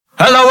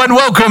Hello and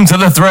welcome to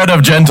the Thread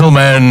of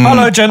Gentlemen.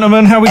 Hello,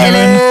 gentlemen. How are we doing?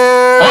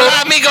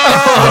 Hola, amigos.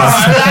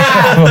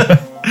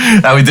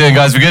 How we doing,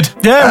 guys? We good?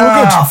 Yeah,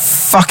 we're good.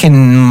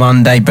 Fucking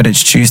Monday, but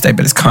it's Tuesday,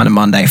 but it's kind of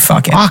Monday.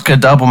 Fuck it. Fuck a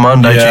double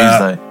Monday,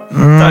 Tuesday.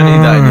 Don't need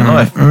that in your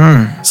life.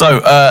 So,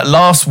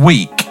 last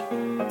week,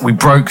 we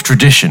broke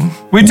tradition.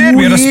 We did.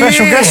 We had a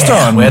special guest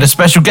on. We had a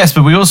special guest,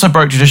 but we also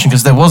broke tradition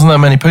because there wasn't that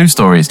many poo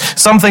stories.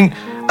 Something,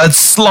 a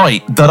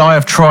slight that I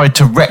have tried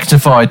to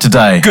rectify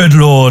today. Good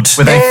Lord.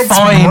 With a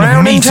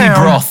fine, meaty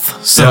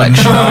broth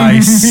selection.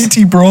 Nice.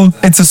 Meaty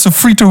broth. It's a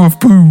sofrito of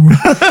poo.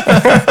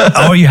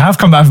 Oh, you have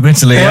come back from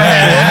Italy.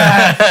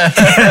 Yeah.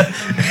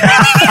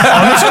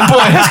 Our little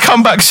boy has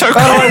come back so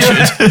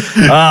conjured.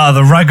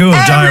 The ragu of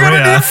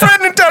diarrhea.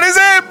 friend and tell his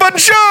head,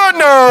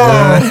 buongiorno.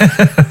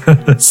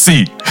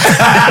 See.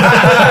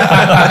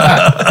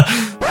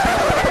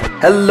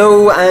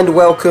 Hello and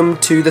welcome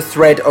to The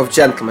Thread of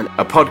Gentlemen.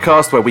 A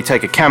podcast where we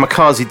take a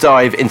kamikaze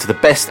dive into the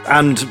best.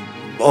 And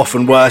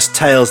often worse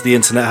tales the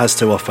internet has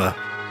to offer.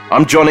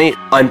 I'm Johnny.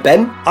 I'm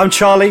Ben. I'm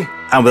Charlie,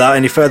 and without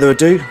any further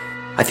ado,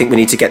 I think we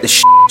need to get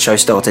this show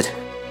started.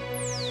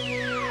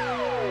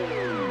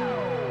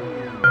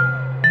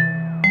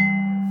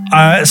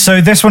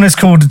 So this one is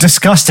called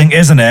Disgusting,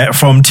 isn't it?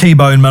 From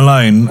T-Bone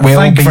Malone. We'll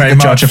Thank be you very the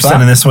much judge for of that.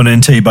 sending this one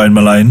in, T-Bone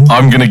Malone.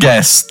 I'm going to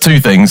guess two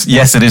things.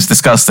 Yes, it is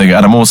disgusting,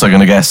 and I'm also going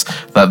to guess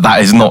that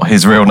that is not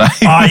his real name.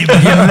 Listen.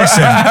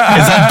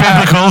 Is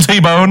that biblical,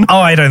 T-Bone?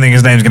 I don't think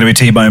his name's going to be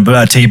T-Bone,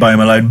 but T-Bone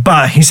Malone.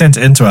 But he sent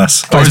it in to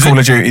us. Or is Call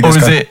it, of Duty, or this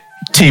is guy. it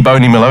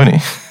T-Boney Maloney?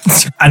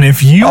 And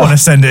if you want to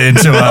send it in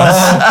to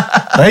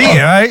us, there you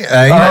go.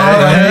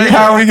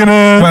 How are we gonna?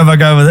 Where have I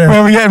go with this?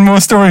 Where are we getting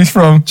more stories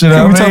from? Do you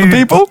know? Can we tell the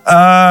people?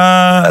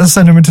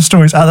 Send them into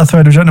stories at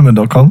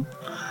thethreadofgentlemen.com.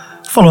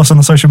 Follow us on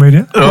the social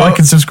media. Like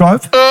and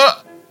subscribe.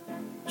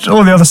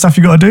 All the other stuff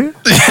you got to do.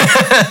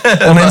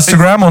 On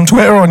Instagram, on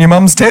Twitter, on your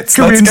mum's tits.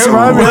 Could be Let's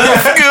Instagram. go.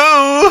 Let's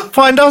go.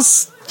 Find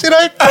us. You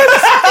know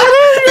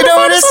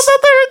what it is.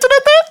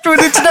 Through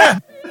the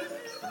internet.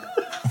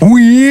 Oh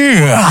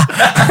yeah.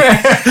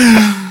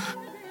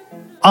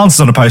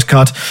 Answers on a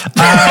postcard.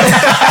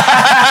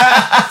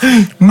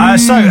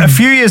 So a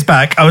few years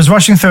back, I was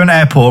rushing through an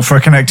airport for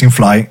a connecting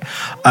flight.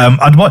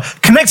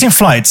 Connecting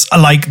flights are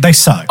like, they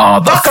suck.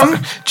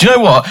 Do you know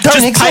what? Don't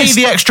Just pay exist.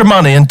 the extra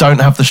money and don't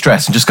have the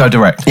stress and just go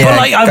direct. Yeah. But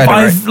like, go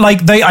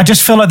direct. I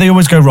just feel like they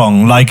always go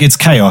wrong. Like it's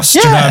chaos. Do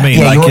you know what I mean?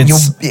 Yeah,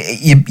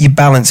 Like you're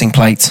balancing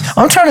plates.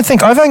 I'm trying to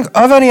think. I've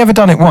only ever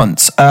done it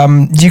once.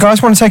 Do you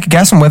guys want to take a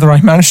guess on whether I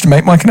managed to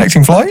make my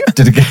connecting flight?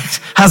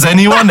 Has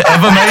anyone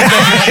ever made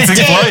their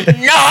connecting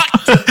flight?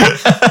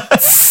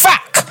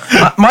 Fuck!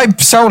 My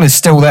soul is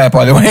still there,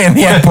 by the way, in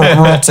the airport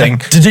rotting.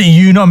 Did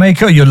you not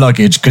make it or your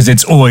luggage? Because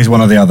it's always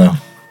one or the other.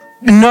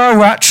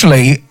 No,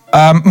 actually,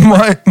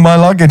 my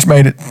luggage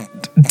made it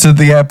to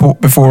the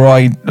airport before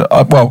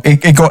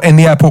it got in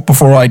the airport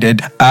before I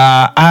did,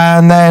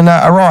 and then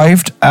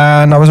arrived,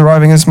 and I was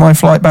arriving as my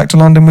flight back to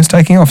London was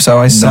taking off, so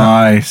I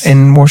sat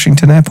in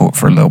Washington Airport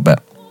for a little bit,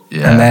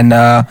 and then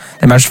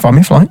they managed to find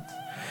me a flight.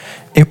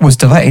 It was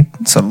delayed.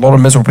 It's a lot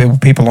of miserable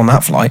people on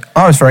that flight.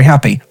 I was very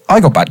happy.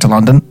 I got back to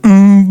London,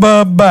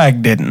 but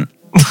bag didn't.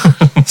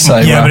 So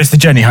Yeah, but it's the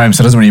journey home,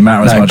 so it doesn't really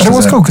matter as much. but it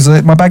was does cool because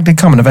my bag did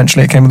come, and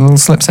eventually it came with a little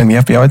slip saying the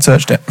FBI had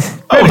searched it.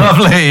 Oh,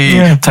 lovely.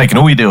 Yeah. Taking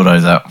all your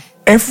dildos out.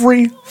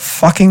 Every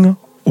fucking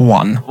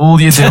one.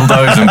 All your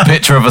dildos and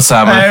picture of a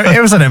salmon.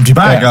 It was an empty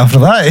bag after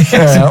that.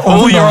 Yeah,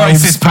 all the your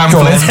knives ISIS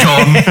pamphlets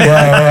gone.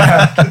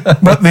 Yeah.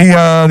 But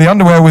the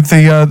underwear with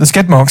the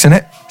skid marks in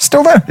it,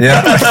 still there.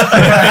 Yeah.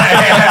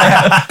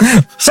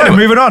 So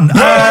moving on.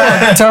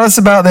 Tell us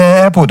about the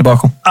airport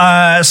debacle.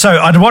 So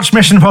I'd watched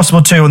Mission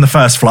Impossible 2 on the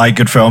first flight.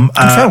 Good film.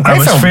 film, great I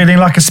was film. feeling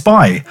like a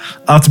spy.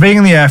 After being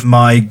in the air,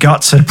 my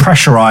guts had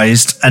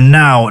pressurized, and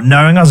now,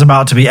 knowing I was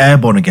about to be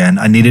airborne again,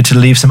 I needed to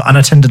leave some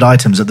unattended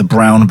items at the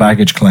brown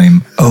baggage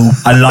claim. Oh.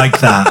 I like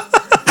that.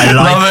 I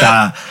Love like it.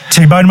 that.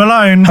 T-Bone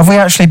Malone. Have we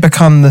actually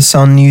become the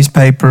Sun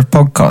newspaper of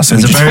podcasts?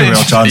 There's a We just very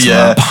real chance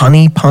Yeah. of that.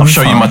 punny pun. I'll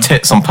show you my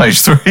tits on page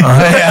 3.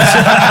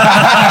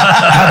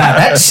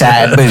 That's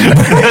sad, boob.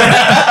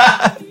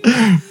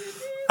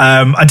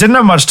 I didn't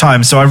have much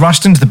time, so I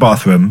rushed into the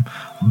bathroom.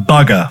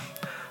 Bugger.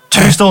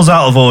 2 stalls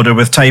out of order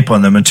with tape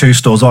on them and 2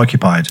 stalls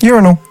occupied.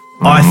 Urinal.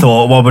 I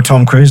thought, what would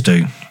Tom Cruise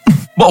do?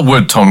 What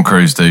would Tom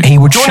Cruise do? He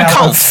would join a shout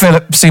cult. at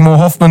Philip Seymour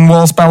Hoffman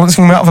whilst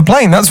balancing him out of a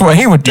plane. That's what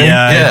he would do.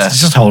 Yeah.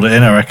 Just hold it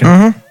in, I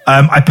reckon.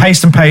 I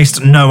paced and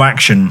paced, no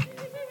action.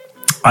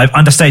 I've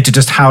understated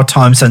just how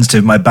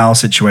time-sensitive my bowel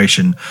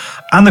situation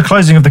and the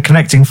closing of the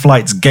connecting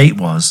flight's gate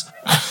was.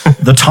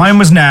 The time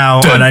was now,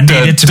 and I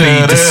needed to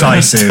be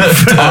decisive.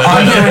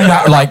 I'm hearing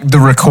that, like, the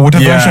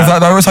recorded Yeah. version of that,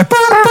 though. It's like...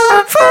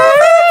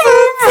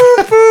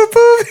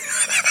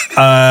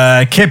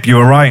 Kip, you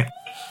were right.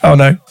 Oh,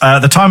 no.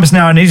 The time is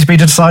now, I needed to be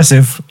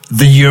decisive.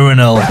 The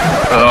urinal.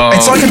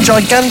 It's like a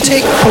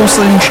gigantic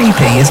porcelain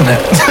cheapie, isn't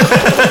it?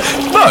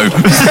 No.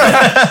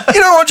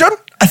 You know what, John?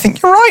 I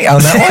think you're right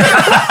on that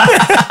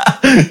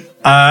one.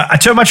 I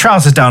took my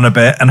trousers down a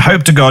bit and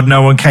hoped to God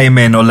no one came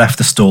in or left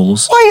the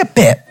stalls. Why a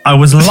bit? I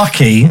was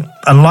lucky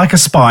and like a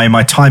spy,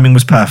 my timing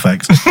was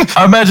perfect.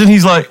 I imagine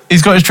he's got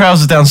his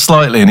trousers down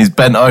slightly and he's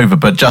bent over,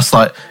 but just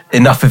like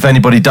enough if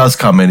anybody does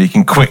come in, he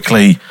can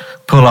quickly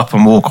pull up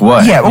and walk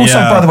away. Yeah, also,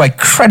 Yeah. by the way,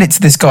 credit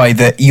to this guy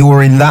that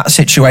you're in that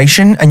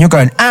situation and you're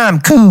going, I'm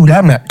cool,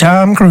 I'm not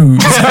Tom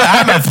Cruise.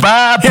 I'm a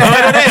spy, put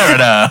it here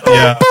now.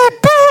 Yeah.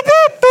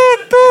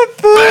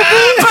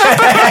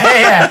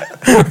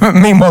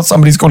 Meanwhile,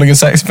 somebody's calling a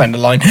sex offender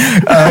line.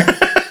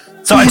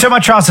 So I took my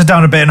trousers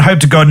down a bit and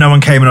hoped to God no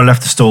one came in or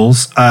left the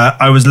stalls.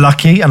 I was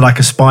lucky, and like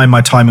a spy,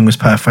 my timing was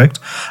perfect.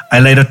 I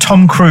laid a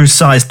Tom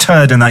Cruise-sized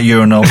turd in that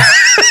urinal.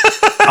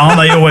 Aren't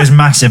they always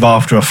massive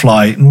after a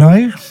flight?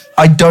 No.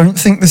 I don't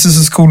think this is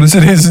as cool as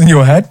it is in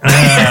your head.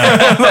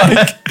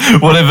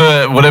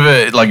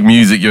 Whatever like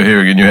music you're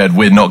hearing in your head,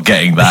 we're not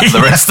getting that.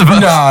 The rest of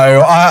us.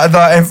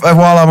 No,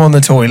 while I'm on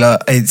the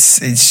toilet, it's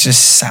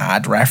just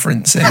sad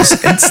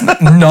references. It's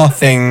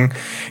nothing,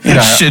 you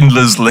know.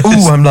 Schindler's List.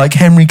 Oh, I'm like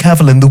Henry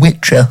Cavill in The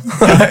Witcher.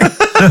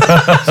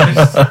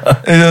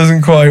 It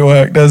doesn't quite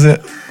work, does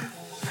it?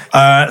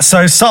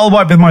 So subtle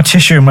wipe with my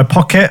tissue in my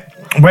pocket,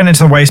 went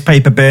into the waste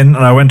paper bin,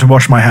 and I went to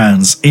wash my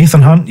hands.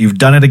 Ethan Hunt, you've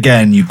done it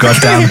again, you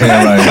goddamn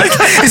hero.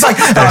 It's like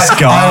This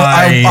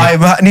guy.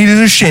 I needed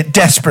a shit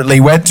desperately,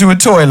 went to a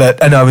toilet,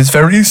 and I was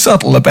very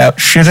subtle about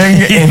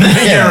shitting in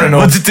the urinal.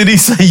 What did he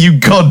say? You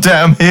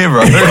goddamn hero.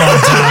 Goddamn hero.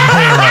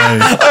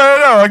 I don't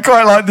know, I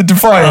quite like the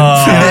defiance.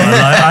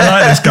 I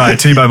like this guy,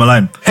 T-Bone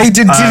Malone. Hey,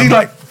 did he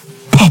like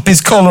pop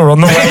his collar on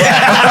the way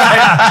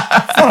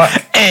out?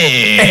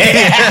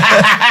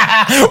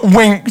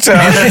 Winked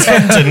at the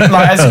attendant,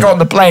 like as he got on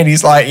the plane,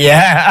 he's like,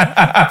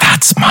 yeah,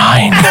 That's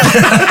mine.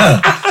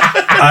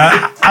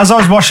 As I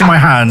was washing my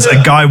hands,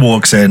 a guy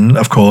walks in,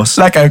 of course,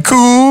 like a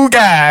cool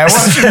guy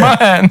washing my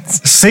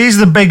hands. sees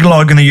the big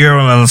log in the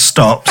urinal and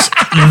stops,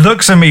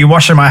 looks at me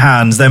washing my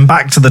hands, then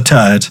back to the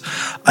turd.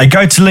 I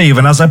go to leave,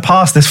 and as I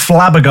pass this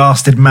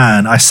flabbergasted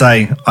man, I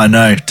say, I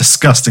know,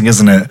 disgusting,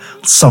 isn't it?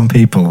 Some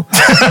people.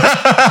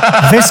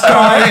 This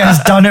guy has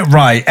done it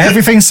right.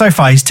 Everything so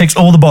far, he's ticked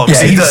all the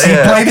boxes.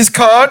 Yeah, he played his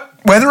card.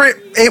 Whether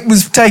it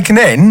was taken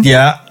in,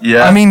 Yeah.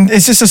 Yeah. I mean,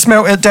 it's just a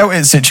smelt it, dealt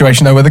it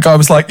situation though, where the guy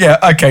was like, "Yeah,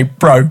 okay,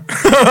 bro."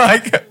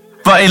 Like,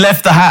 But he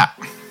left the hat.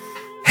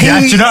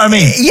 Yeah, do you know what I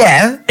mean?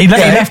 Yeah, He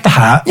left the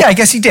hat. Yeah, I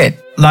guess he did.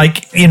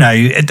 Like, you know,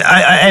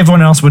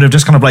 everyone else would have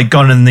just kind of like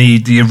gone in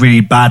the really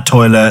bad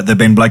toilet, they've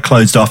been like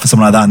closed off or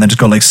something like that, and then just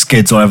got like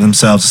skids all over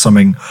themselves or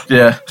something.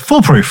 Yeah.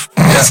 Foolproof.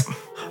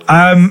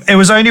 It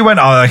was only when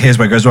here's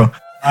where it goes wrong.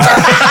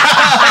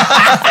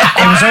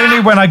 It was only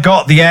when I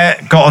got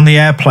on the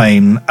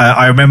airplane,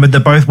 I remembered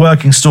that both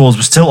working stalls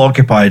were still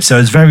occupied, so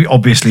it was very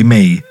obviously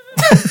me.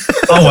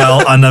 Oh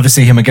well, I'll never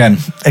see him again.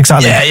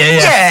 Exactly.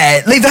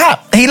 Yeah, leave the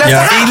hat. He left the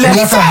hat. He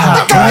left the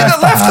hat. The guy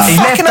that left the He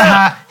left fucking the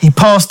hat. hat. He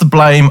passed the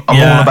blame. I'm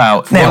Yeah. all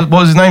about. Now- What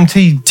was his name?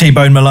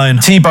 T-Bone Malone.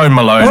 T-Bone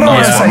Malone. What I want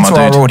Nice to one, say to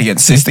my our dude.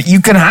 audience is that you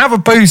can have a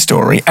poo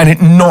story and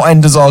it not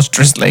end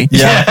disastrously.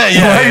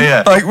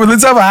 Yeah. Like, well,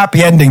 let's have a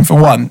happy ending for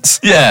once.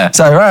 Yeah.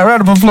 So,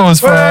 round of applause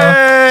for.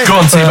 Go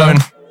on, T-Bone.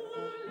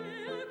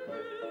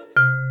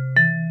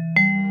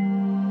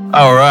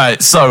 All right.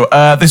 So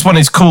this one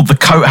is called The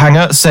Coat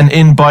Hanger, sent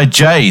in by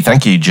Jay.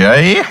 Thank you,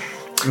 Jay.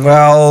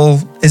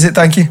 Well, is it?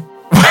 Thank you.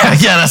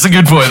 Yeah, that's a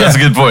good point. That's a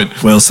good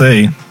point. We'll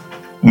see.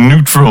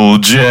 Neutral,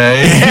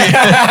 Jay.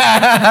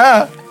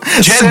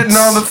 Sitting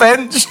on the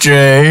fence,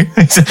 Jay.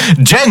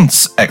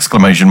 Gents!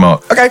 Exclamation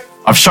mark. Okay.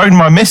 I've shown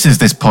my missus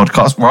this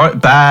podcast, right?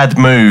 Bad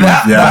move.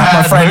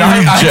 My friend,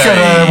 I Jay. could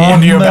have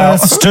warned you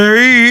about.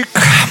 Mistake.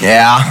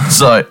 Yeah.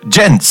 So,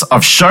 gents,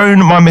 I've shown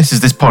my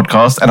missus this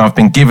podcast and I've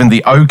been given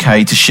the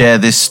okay to share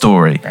this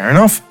story. Fair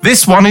enough.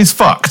 This one is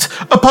fucked.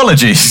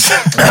 Apologies.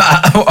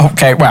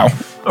 Okay, well.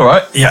 All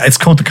right. Yeah, it's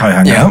called the coat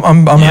hanger. Yeah,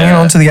 I'm hanging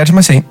on to the edge of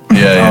my seat.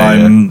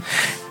 Yeah.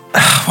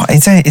 What,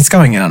 it's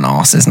going in an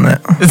arse, isn't it?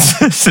 It's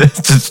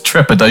just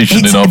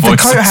trepidation in our The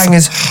voices. coat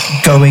hanger's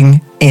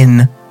going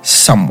in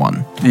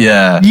someone.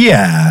 Yeah.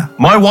 Yeah.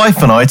 My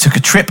wife and I took a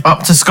trip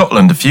up to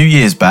Scotland a few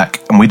years back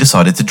and we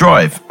decided to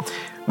drive.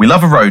 We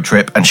love a road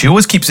trip and she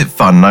always keeps it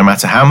fun no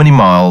matter how many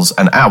miles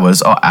and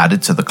hours are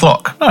added to the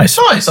clock. Nice.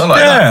 Nice, I like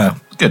Yeah.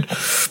 that. Good.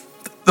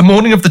 The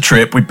morning of the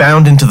trip, we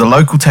bound into the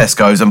local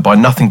Tesco's and buy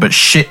nothing but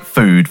shit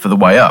food for the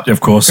way up. Of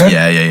course.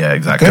 Yeah,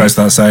 exactly. Goes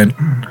without saying.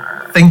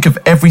 Think of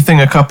everything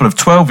a couple of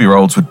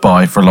 12-year-olds would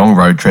buy for a long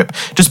road trip,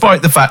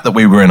 despite the fact that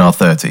we were in our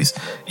 30s.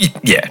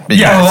 Yeah.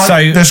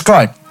 So This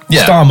guy.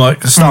 Yeah. Star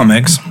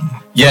Mix.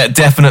 Yeah,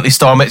 definitely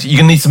Star Mix. You're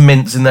going to need some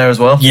mints in there as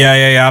well.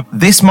 Yeah.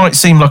 This might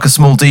seem like a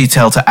small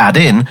detail to add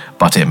in,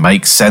 but it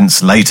makes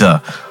sense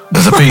later.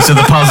 There's a piece of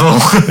the puzzle.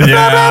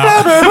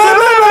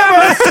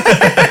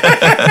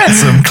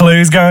 Some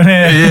clues going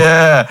here.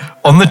 Yeah.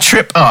 On the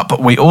trip up,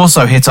 we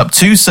also hit up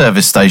 2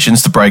 service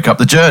stations to break up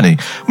the journey.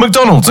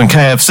 McDonald's and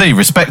KFC,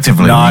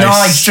 respectively.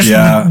 Nice. Just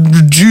Yeah.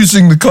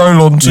 reducing the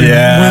colon to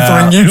Yeah.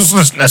 withering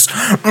uselessness.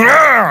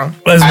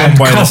 There's And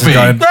one way this is coffee.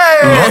 going.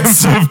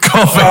 Lots of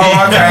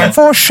coffee.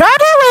 Foreshadowing.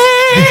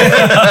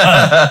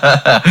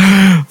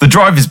 The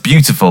drive is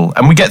beautiful,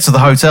 and we get to the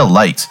hotel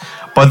late.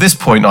 By this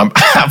point, I'm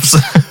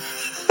absolutely...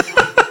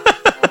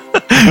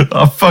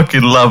 I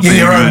fucking love You're the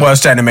your own English.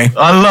 worst enemy.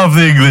 I love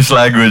the English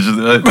language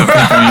that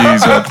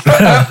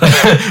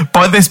people use.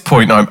 By this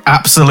point, I'm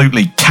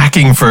absolutely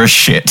cacking for a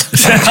shit.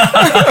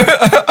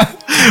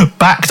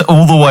 Backed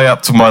all the way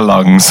up to my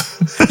lungs.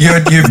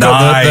 You've got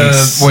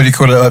Nice. the what do you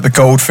call it? Like the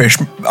goldfish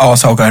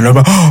arsehole going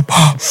over.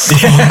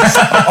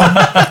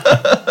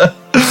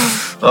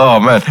 Oh,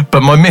 man.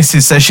 But my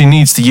missus says she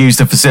needs to use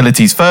the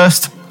facilities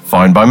first.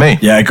 Fine by me.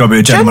 Yeah, got to be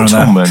a gentleman on that.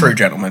 Gentleman. True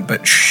gentleman,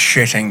 but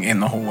shitting in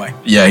the hallway.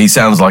 Yeah, he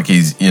sounds like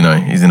he's in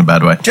a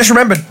bad way. Just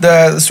remember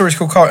the story's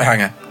called Coat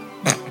Hanger.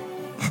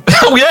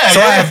 Oh, yeah, So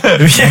I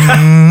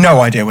have no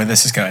idea where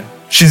this is going.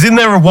 She's in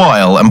there a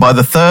while, and by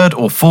the third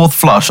or fourth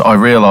flush, I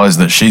realise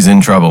that she's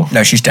in trouble.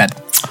 No, she's dead.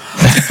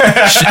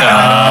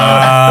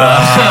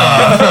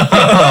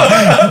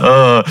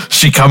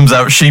 She comes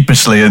out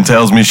sheepishly and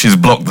tells me she's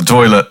blocked the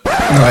toilet.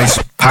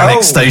 Nice. Panic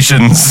Oh.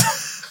 stations.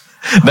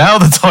 Now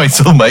the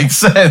title makes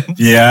sense.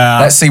 Yeah.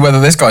 Let's see whether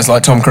this guy's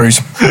like Tom Cruise.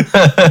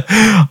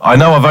 I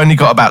know I've only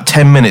got about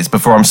 10 minutes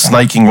before I'm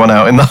snaking one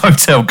out in the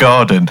hotel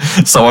garden,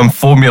 so I'm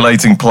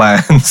formulating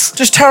plans.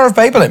 Just Tower of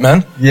Babel it,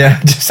 man. Yeah,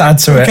 just add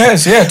to Who it.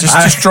 cares? Yeah,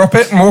 just drop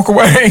it and walk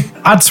away.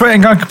 I'd swear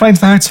and go and complain to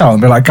the hotel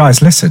and be like,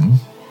 guys, listen,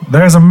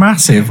 there's a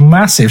massive,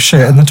 massive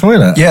shit in the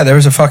toilet. Yeah, there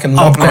is a fucking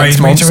Upgrade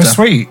me to a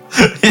suite.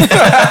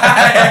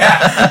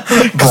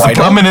 The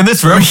plumbing in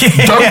this room,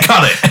 don't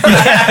cut it.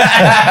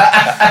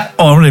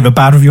 Oh, I'm going to leave a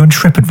bad review on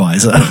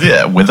TripAdvisor.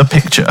 Yeah, with a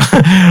picture.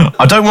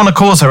 I don't want to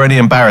cause her any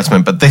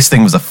embarrassment, but this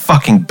thing was a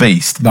fucking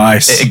beast.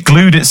 Nice. It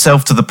glued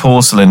itself to the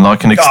porcelain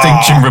like an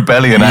Extinction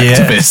Rebellion yeah.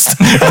 activist.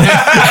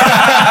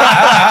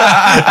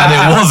 And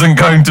it wasn't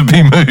going to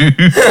be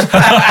moved.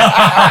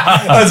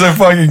 That's a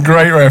fucking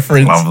great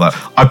reference. Love that.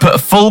 I put a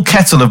full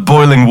kettle of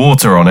boiling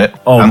water on it,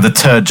 and the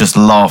turd just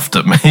laughed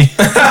at me.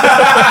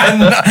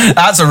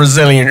 That's a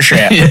resilient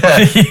shit.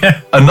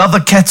 Yeah. Another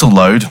kettle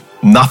load,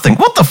 nothing.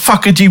 What the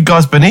fuck had you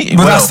guys been eating?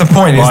 But that's the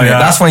point, isn't it? yeah.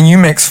 That's when you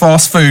mix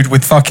fast food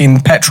with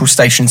fucking petrol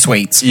station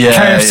sweets.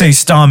 Yeah. KFC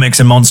Star Mix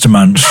and Monster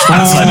Munch.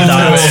 That's Oh,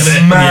 nuts.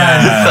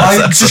 man. Yeah.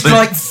 I just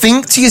like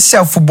think to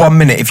yourself for 1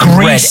 minute if you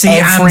Greasy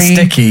read every... and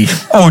sticky.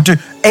 Oh, dude.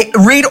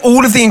 Read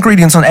all of the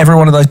ingredients on every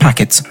one of those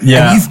packets.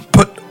 Yeah. And you've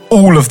put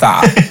all of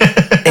that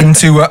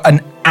into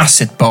an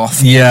acid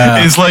bath.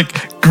 Yeah. It's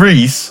like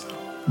grease,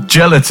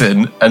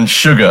 gelatin, and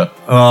sugar.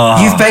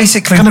 You've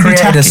basically gonna be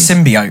created a tacky.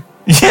 symbiote.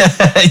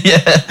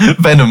 Yeah.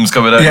 Venom's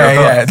coming out. Yeah,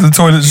 your yeah. The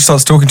toilet just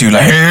starts talking to you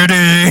like,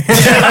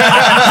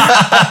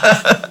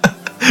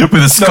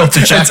 With a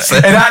Scottish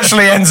accent. It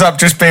actually ends up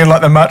just being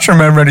like the Macho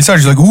Man ready. So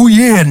she's like, oh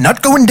yeah,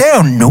 not going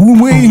down, no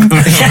way. Not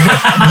gonna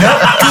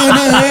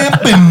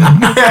happen.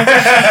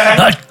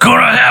 Not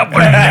gonna happen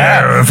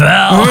there,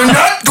 pal. We're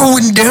not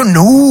going down,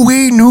 no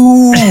way,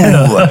 no.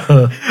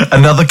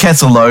 Another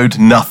kettle load,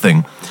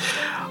 nothing.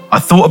 I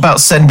thought about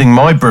sending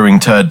my brewing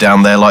turd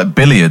down there like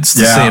billiards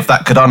to Yeah. see if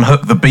that could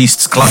unhook the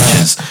beast's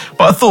clutches,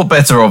 but I thought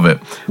better of it.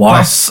 Why?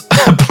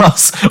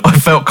 Plus, I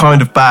felt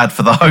kind of bad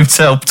for the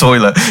hotel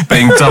toilet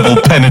being double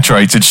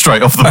penetrated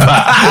straight off the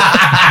bat.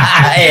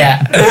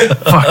 Yeah.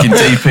 Fucking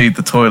DP'd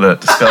the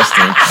toilet.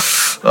 Disgusting.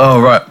 Oh,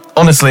 right.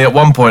 Honestly, at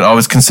one point, I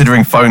was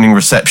considering phoning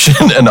reception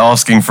and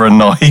asking for a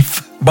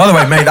knife. By the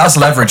way, mate, that's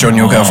leverage on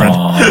your girlfriend.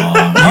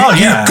 Oh,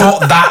 You got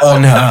that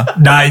on her.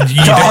 No, you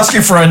You're don't.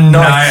 asking for a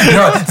knife.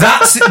 No,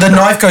 that's the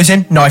knife goes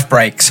in, knife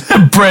breaks.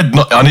 Bread,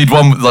 I need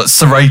one with, like,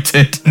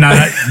 serrated. No,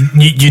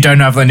 you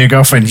don't have that in your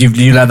girlfriend.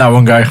 You let that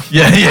one go.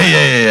 Yeah.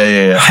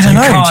 I don't You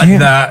know. can't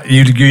Do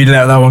you, you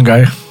let that one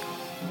go.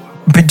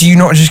 but do you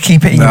not just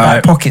keep it in your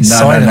back pocket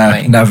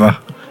silently? never.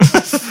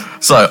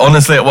 So,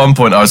 honestly, at one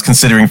point, I was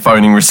considering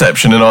phoning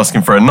reception and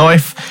asking for a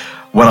knife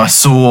when I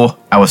saw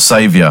our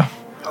saviour,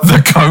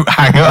 the coat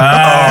hanger.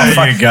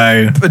 There you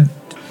go. But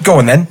go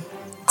on then.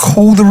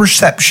 Call the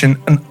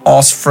reception and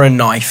ask for a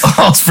knife.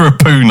 Asked for a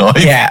poo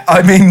knife. Yeah,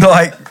 I mean,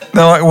 like,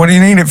 they're like, what do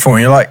you need it for?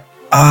 And you're like,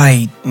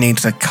 I need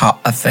to cut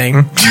a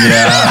thing.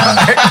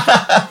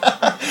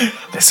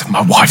 Listen,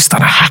 my wife's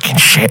done a hacking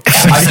shit.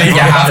 I think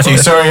you have to.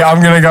 Sorry, I'm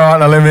going to go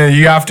out on a limb here.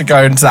 You have to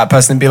go into that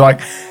person and be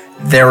like,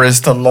 there is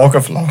the log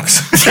of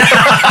logs.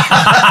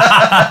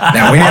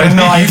 Now we need a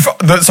knife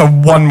that's a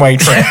one-way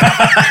trip.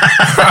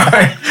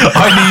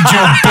 I need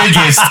your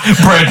biggest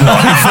bread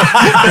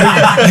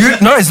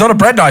knife. No, it's not a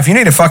bread knife. You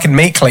need a fucking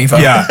meat cleaver.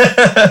 Yeah.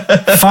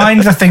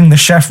 Find the thing the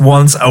chef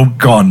wants. Oh,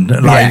 gone.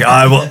 Like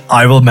Yeah.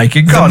 I will make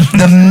it gone.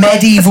 The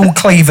medieval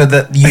cleaver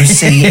that you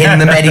see in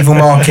the medieval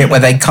market where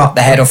they cut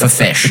the head off a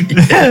fish.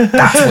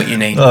 That's what you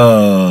need.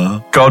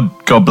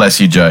 God bless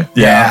you, Joe.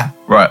 Yeah.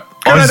 Right.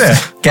 Good idea.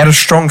 Get a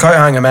strong coat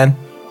hanger, man.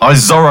 I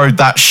Zorroed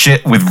that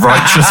shit with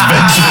righteous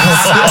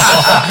vengeance.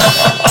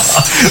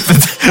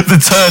 the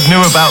turd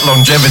knew about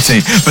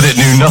longevity, but it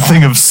knew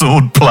nothing of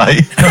sword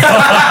play.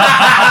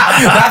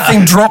 That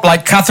thing dropped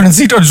like Catherine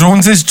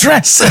Zeta-Jones's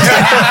dress.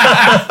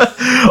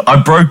 I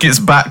broke its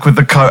back with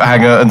the coat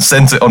hanger and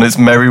sent it on its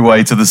merry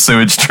way to the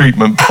sewage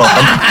treatment plant.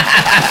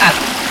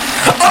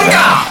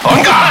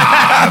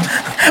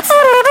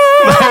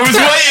 I was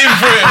waiting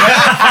for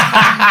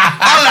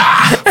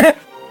it, man.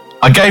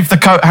 I gave the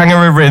coat hanger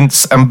a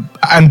rinse and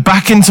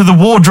back into the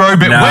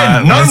wardrobe it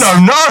went. No.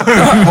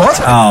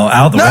 What? Oh,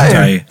 out the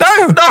window.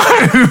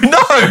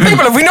 No.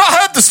 People, have we not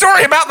heard the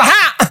story about the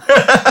hat?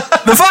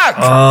 The fact.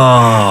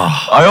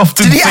 I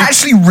often Did he think-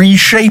 actually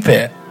reshape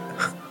it?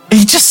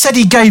 He just said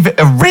he gave it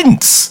a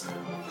rinse.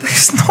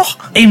 It's not.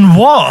 In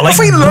what? Like Have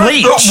we learned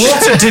bleach?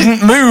 that water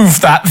didn't move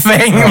that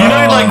thing? You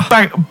know, like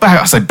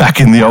back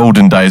in the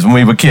olden days when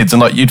we were kids,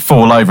 and like you'd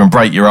fall over and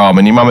break your arm,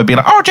 and your mum would be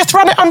like, "Oh, just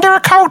run it under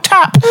a cold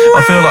tap."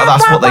 I feel like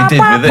that's what they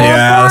did with it.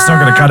 Yeah, that's not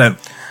going to cut it.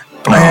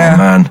 Oh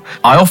man.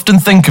 I often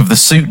think of the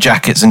suit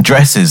jackets and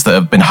dresses that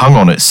have been hung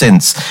on it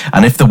since,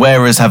 and if the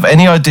wearers have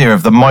any idea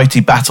of the mighty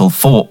battle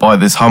fought by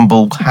this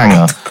humble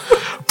hanger.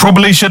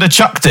 Probably should have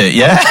chucked it,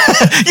 yeah?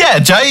 Yeah,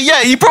 Jay,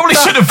 yeah, you probably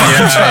should have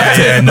fucking chucked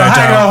it. no The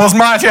hanger doubt. was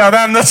mightier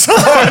than the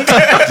sword.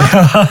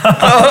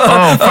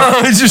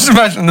 Just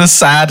imagine the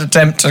sad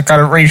attempt to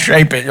kind of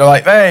reshape it. You're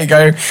like, there you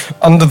go,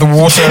 under the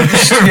water.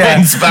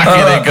 Rinse back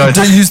in it, go.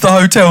 Don't use the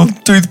hotel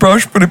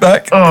toothbrush, put it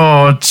back.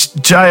 Oh,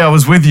 Jay, I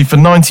was with you for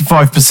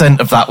 95%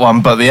 of that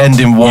one, but the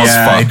ending was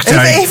Yeah, fucked.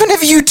 exactly. Even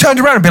if you turned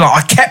around and be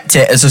like, I kept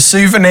it as a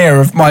souvenir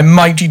of my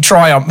mighty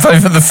triumph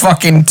over the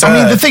fucking turd. I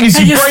mean, the thing is,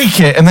 you break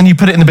it and then you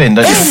put it in the bin,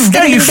 don't you?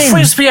 Yeah, you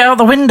frisbee out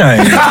the window.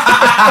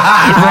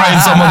 Right in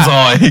someone's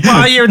eye.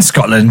 Well, you're in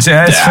Scotland.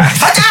 Yeah,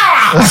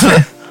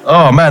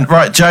 Oh, man.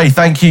 Right, Jay,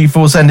 thank you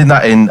for sending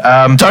that in.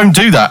 Don't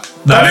do that.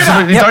 No.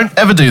 Absolutely Yep. don't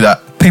ever do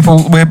that.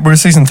 People, we're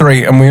season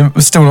 3 and we're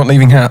still not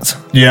leaving hats.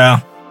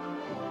 yeah.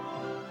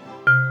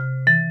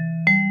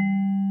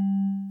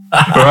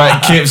 All right,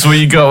 Kips, what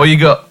you got? What you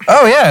got?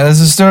 Oh yeah, there's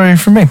a story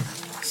from me.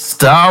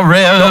 Star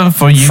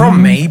for you.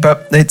 From me,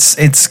 but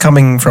it's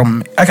coming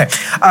from. Okay,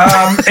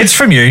 It's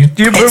from you.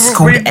 it's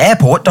called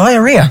airport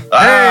diarrhea.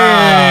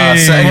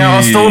 Setting out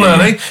our stall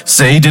early.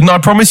 See, didn't I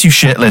promise you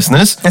shit,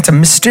 listeners? It's a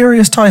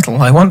mysterious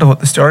title. I wonder what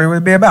the story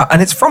would be about, and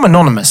it's from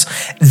Anonymous.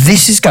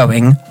 This is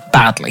going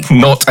badly.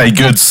 Not a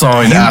good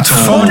sign at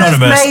all. Could have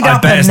Anonymous. made I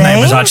up bet a his name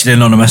was name. actually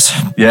Anonymous.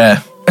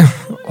 Yeah.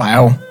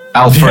 Wow.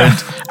 Alfred.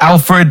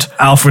 Alfred.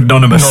 Alfred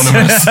Anonymous.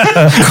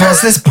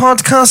 Because this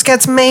podcast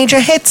gets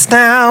major hits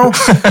now.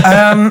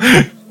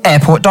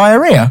 Airport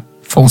diarrhea.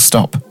 Full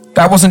stop.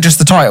 That wasn't just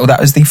the title. That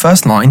was the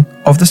first line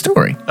of the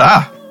story.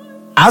 Ah.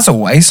 As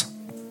always,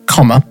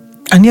 comma.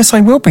 And yes,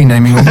 I will be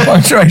naming all the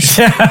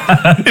punctuation.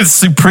 It's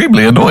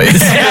supremely annoying. Full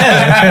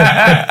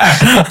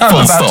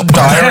stop.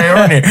 Diarrhea,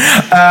 aren't you?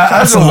 As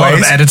That's a lot of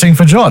always. editing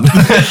for John.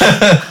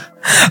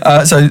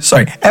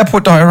 Sorry.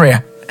 Airport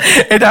diarrhea.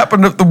 It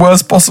happened at the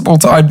worst possible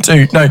time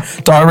too. No,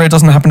 diarrhea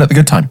doesn't happen at the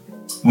good time.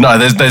 No,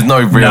 there's no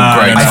real No,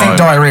 great I time. think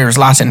diarrhea is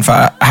Latin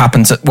for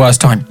happens at worst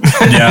time.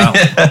 Yeah.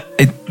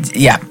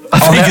 Yeah. I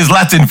think it's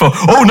Latin for,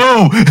 oh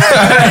no!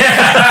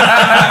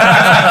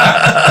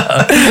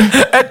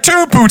 Et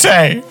tu, pute?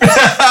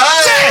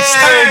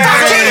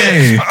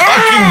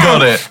 Fucking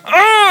got it.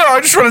 I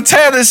just want to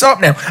tear this up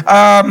now.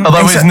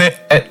 Although, except- isn't it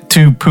et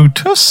tu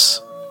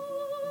putus?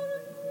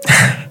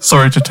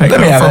 Sorry to take Let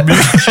me that have from it.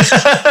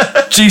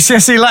 you.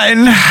 GCSE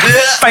Latin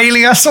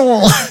failing us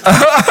all.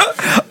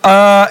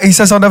 He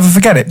says, I'll never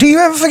forget it. Do you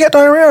ever forget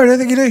diarrhea? I don't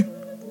think you do.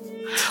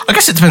 I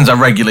guess it depends how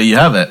regular you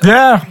have it.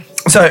 Yeah.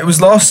 So it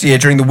was last year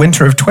during the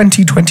winter of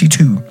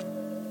 2022.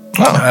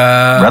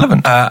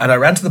 Relevant. And I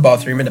ran to the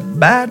bathroom in a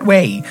bad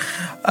way.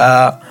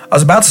 I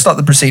was about to start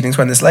the proceedings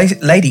when this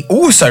lady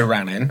also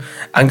ran in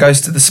and goes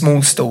to the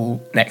small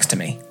stool next to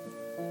me.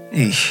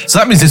 Eesh. So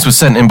that means this was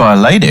sent in by a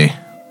lady.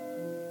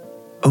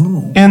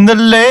 Ooh. In the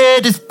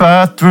ladies'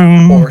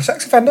 bathroom. Or a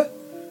sex offender.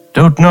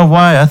 Don't know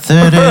why I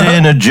said it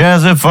in a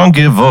jazzy,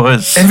 funky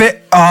voice. If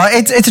it,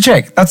 it's a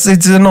chick. It's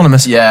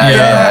anonymous.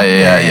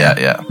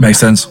 Yeah. Makes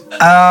sense.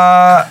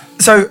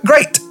 So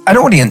great, an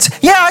audience.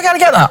 Yeah, I gotta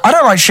get that. I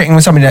don't like shitting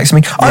with somebody next to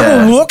me. I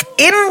Yeah. will walk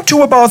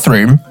into a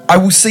bathroom. I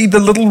will see the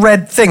little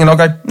red thing, and I'll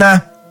go, nah.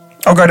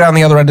 I'll go down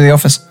the other end of the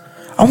office.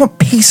 I want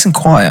peace and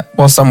quiet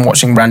whilst I'm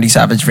watching Randy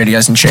Savage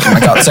videos and shitting my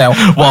guts out.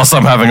 Whilst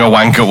I'm having a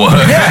wank at work.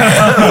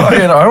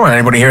 You know, I don't want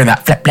anybody hearing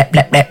that flip, flip,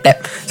 flip, flip,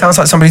 flip. Sounds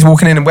like somebody's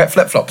walking in wet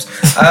flip flops.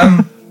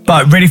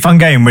 But really fun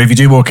game where if you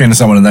do walk into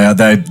someone and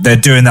they're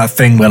doing that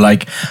thing where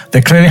like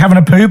they're clearly having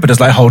a poo but just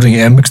like holding it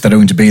in because they don't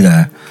want to be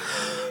there.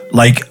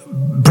 Like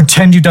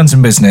pretend you've done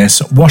some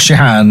business, wash your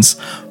hands,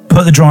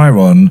 put the dryer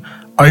on,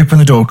 open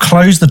the door,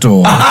 close the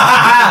door,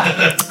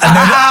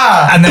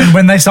 and then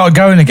when they start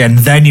going again,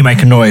 then you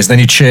make a noise, then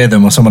you cheer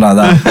them or something like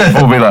that.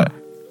 We'll be like,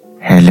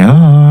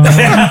 hello,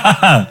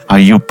 are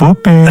you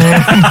pooping?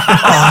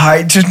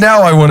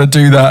 Now I want to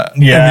do that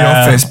in the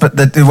Yeah. office, but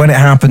when it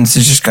happens, to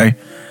just go,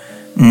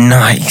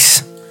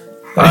 nice.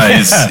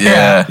 Nice,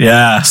 yeah.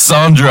 Yeah.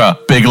 Sandra,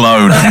 big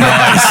load,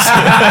 nice.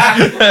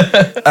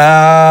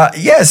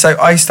 Yeah, so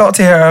I start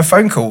to hear a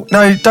phone call.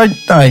 No,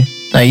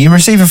 you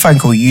receive a phone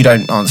call, you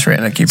don't answer it,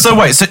 and I keep. So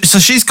wait, so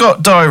she's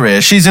got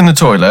diarrhea, she's in the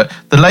toilet,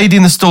 the lady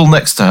in the stall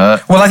next to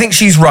her, Well, I think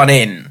she's run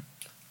in,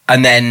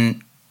 and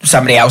then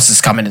somebody else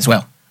has come in as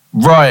well.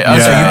 right, okay.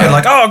 So you've been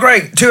like, oh,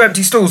 great, 2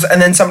 empty stools,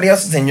 and then somebody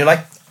else is in. You're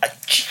like,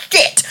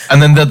 shit.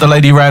 And then the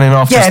lady ran in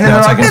after. Yeah, and then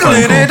now they're taking a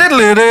phone call.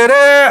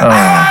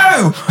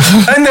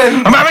 oh! And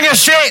then I'm having a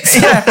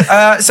shit.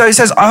 yeah. So it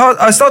says,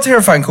 I start to hear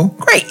a phone call.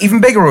 Great,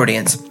 even bigger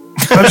audience.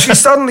 And she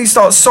suddenly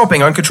starts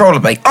sobbing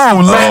uncontrollably. Oh,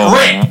 let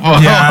rip.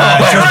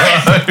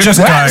 Yeah, just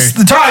That's go.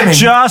 the timing.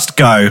 Just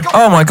go.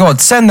 Oh my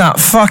God, send that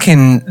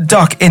fucking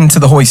duck into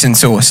the hoisin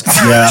sauce.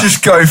 Yeah.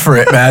 Just go for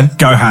it, man.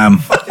 Go ham.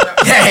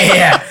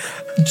 Yeah.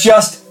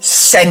 Just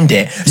send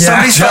it.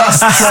 Somebody starts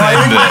just crying.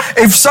 send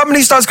it. If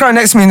somebody starts crying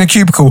next to me in the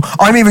cubicle,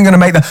 I'm even going to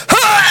make the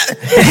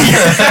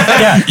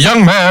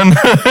Young man.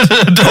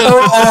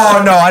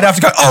 oh no, I'd have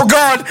to go, oh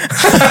God.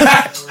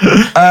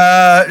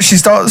 She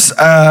starts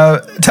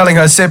telling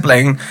her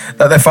sibling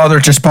that their father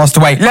had just passed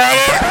away.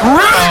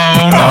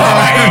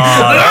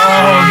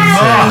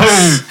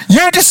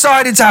 You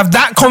decided to have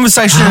that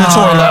conversation in the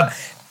toilet.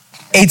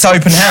 It's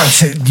open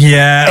house.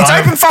 Yeah. It's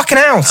open fucking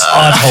house.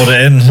 I'd hold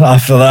it in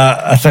after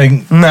that, I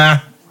think. Nah.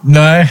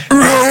 No.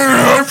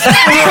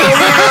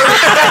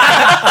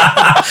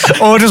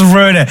 Or just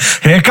ruin it.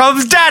 Here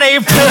comes Daddy. You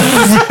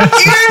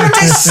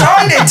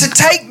decided to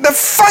take the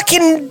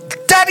fucking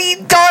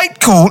daddy died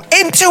call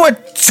into a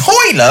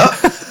toilet?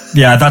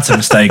 Yeah, that's a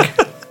mistake.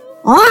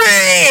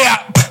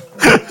 Rip!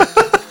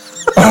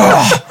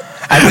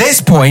 At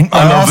this point,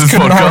 my love ass this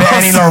couldn't hold it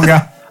podcast. any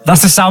longer.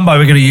 That's the soundbite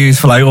we're going to use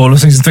for like all of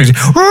season 3. Real.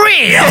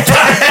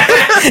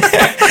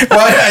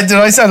 Well, did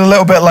I sound a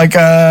little bit like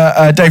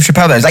Dave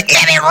Chappelle there? It's like,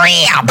 let it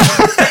rip!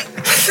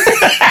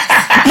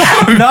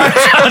 No,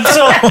 at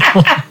all.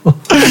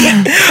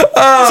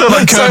 So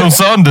like Colonel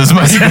Sanders,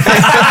 mate.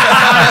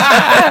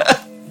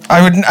 I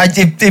wouldn't.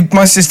 If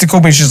my sister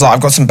called me, she's like,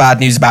 "I've got some bad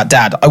news about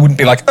Dad." I wouldn't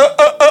be like,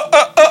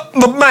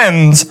 the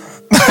men's,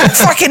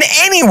 fucking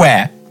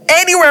anywhere.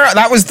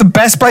 That was the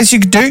best place you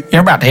could do.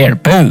 You're about to hear a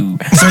boo.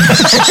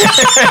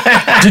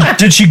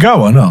 Did she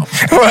go or not?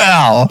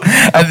 Well,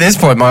 at this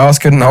point, my ass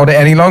couldn't hold it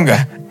any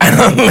longer and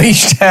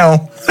unleashed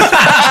hell.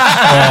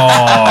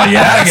 Oh,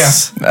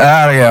 yes.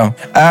 There we go.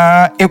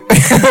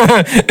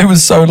 It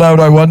was so loud,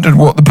 I wondered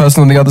what the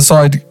person on the other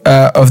side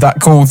of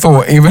that call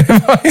thought, even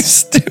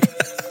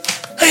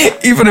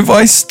if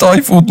I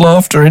stifled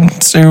laughter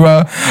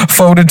into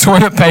folded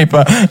toilet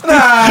paper.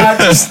 Let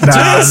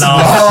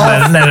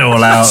it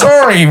all out.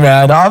 Sorry,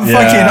 man. I'm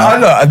Yeah.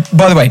 look,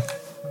 by the way,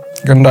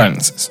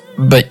 condolences.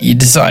 But you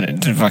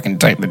decided to fucking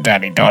take the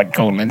daddy died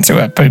call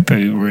into a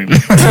poo-poo room.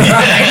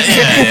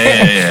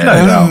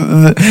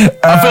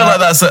 I feel like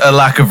that's a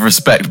lack of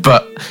respect,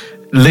 but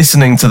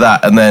listening to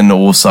that and then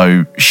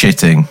also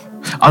shitting.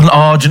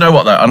 Do you know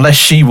what though? Unless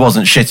she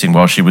wasn't shitting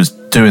while she was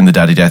doing the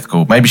daddy death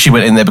call. Maybe she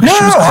went in there because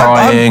she was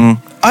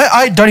crying.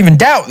 I don't even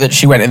doubt that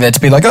she went in there to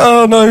be like,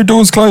 oh no,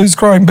 door's closed,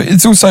 crying. But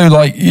it's also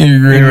like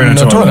you're in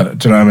a toilet.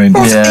 Do you know what I mean?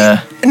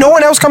 Yeah. No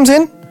one else comes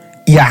in?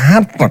 You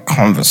had the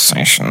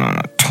conversation in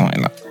a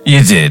toilet.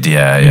 You did,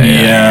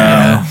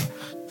 yeah.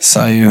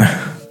 So...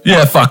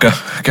 Yeah, fuck her.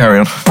 Carry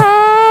on.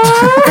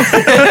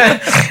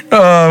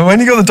 when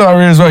you got the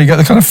diarrhea as well, you get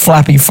the kind of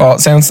flappy fart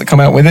sounds that come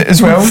out with it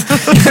as well.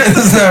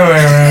 There's no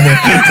way around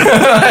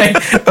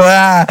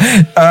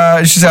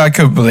it. She said, I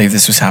couldn't believe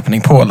this was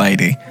happening. Poor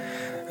lady.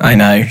 I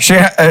know.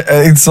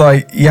 It's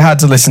like you had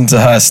to listen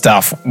to her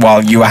stuff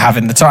while you were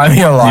having the time of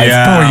your life.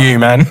 Yeah. Poor you,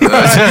 man.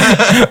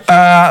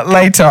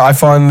 Later, I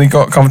finally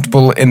got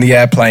comfortable in the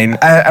airplane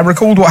and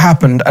recalled what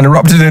happened and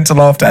erupted into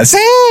laughter.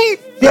 See?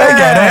 Yeah, I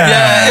get it.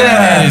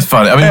 Yeah. It's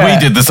funny. I mean, we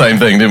did the same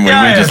thing, didn't we?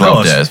 Yeah, We just of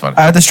loved course. it. It's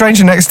funny. The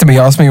stranger next to me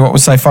asked me what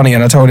was so funny,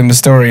 and I told him the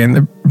story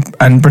and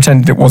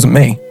pretended it wasn't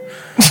me.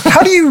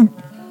 How do you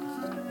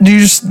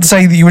just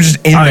say that you were just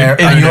in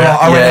there and you were like,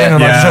 I went in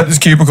and I just heard this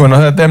cubicle and I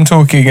heard them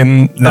talking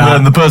and And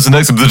then the person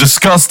next to them, the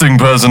disgusting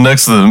person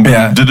next to them,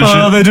 Yeah. did a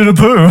shit. they did a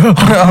poo.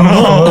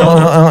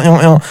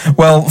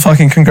 well,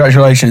 fucking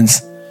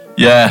congratulations.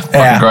 Yeah, fucking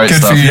Yeah, great good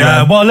stuff. for you.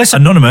 Yeah, well,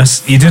 listen,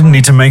 Anonymous, you didn't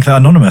need to make that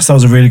anonymous. That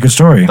was a really good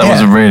story. That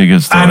was a really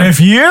good story. And if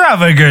you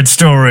have a good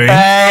story,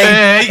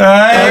 Hey.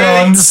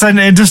 send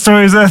it into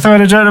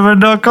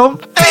stories@threadofgentleman.com.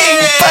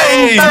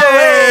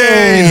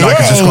 Like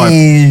and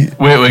subscribe.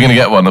 We're going to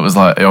get one that was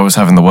like, I was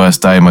having the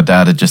worst day, my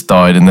dad had just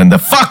died, and then the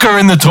fucker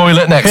in the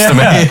toilet next to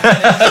me.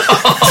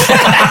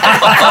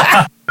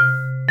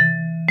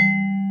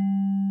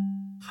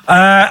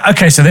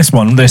 Okay, so this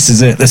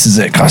is it,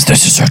 guys.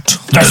 This is it.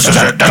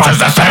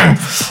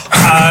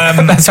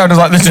 That sounded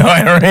like the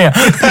diarrhea.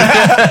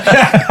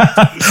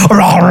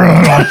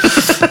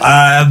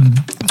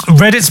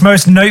 Reddit's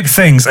most nope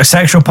things a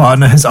sexual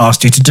partner has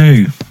asked you to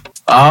do.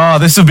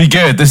 This will be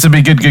good. This will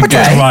be good.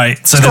 Okay. Right,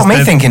 so It's got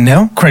me thinking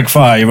now. Quick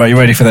fire, you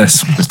ready for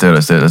this? Let's do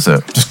it.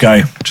 Just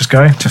go. Just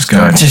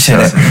Just hit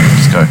it.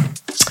 Just go.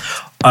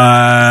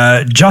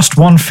 Just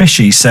One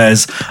Fishy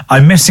says,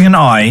 I'm missing an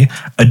eye.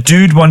 A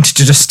dude wanted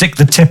to just stick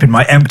the tip in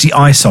my empty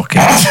eye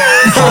socket.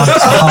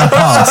 hard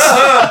pass.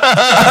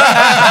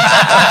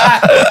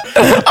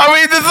 I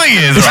mean, the thing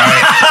is,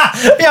 right?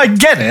 Yeah, I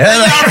get it.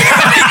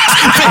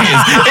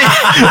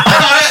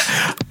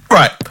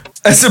 Right.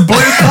 It's a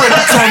blueprint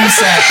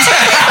concept.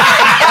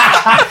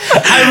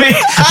 I mean,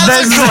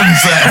 there's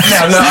concept.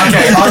 No,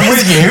 okay, I'm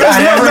with you.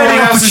 And not everyone many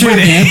else is with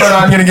you, opportunities. but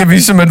I'm going to give you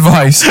some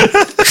advice.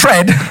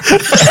 Tread. The thing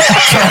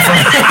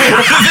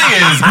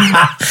is,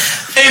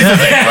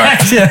 right?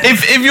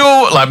 If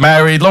you're like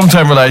married,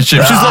 long-term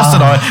relationship, she's lost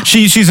an eye.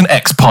 She's an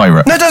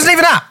ex-pirate. No, it doesn't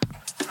even that.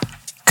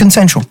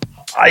 Consensual.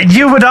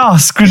 You would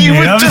ask, wouldn't you? You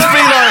would just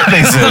be like,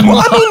 listen.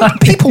 Well, I mean,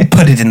 people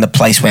put it in the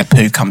place where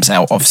poo comes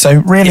out of,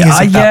 so really isn't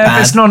that yeah,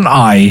 bad. it's not an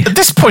eye. At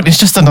this point, it's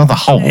just another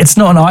hole. It's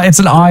not an eye, it's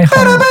an eye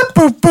hole.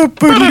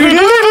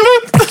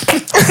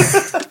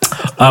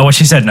 Well,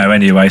 she said no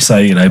anyway, so,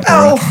 you know.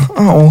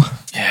 Oh.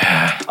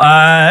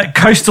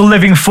 Coastal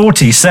Living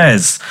 40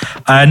 says,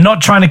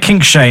 not trying to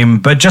kink shame,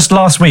 but just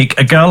last week,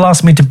 a girl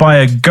asked me to buy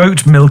a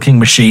goat milking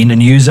machine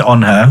and use it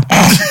on her.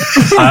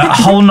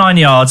 Whole 9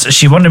 yards.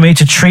 She wanted me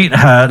to treat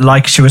her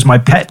like she was my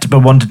pet, but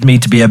wanted me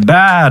to be a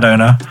bad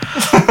owner.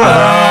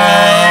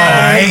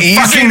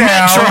 Easy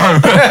now.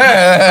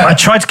 I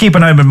tried to keep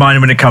an open mind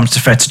when it comes to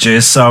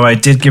fetishes, so I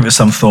did give it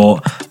some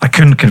thought. I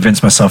couldn't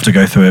convince myself to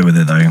go through it with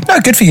it, though. No,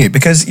 good for you,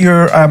 because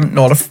you're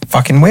not a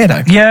fucking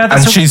weirdo. Yeah,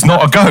 And she's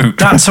not a goat.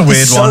 that's a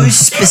weird It's one. so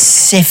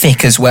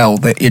specific as well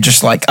that you're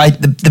just like,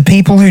 the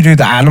people who do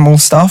the animal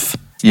stuff,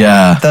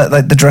 Yeah.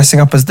 the dressing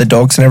up as the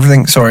dogs and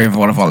everything. Sorry if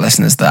one of our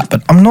listeners that,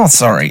 but I'm not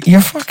sorry.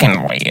 You're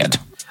fucking weird.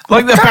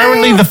 Like,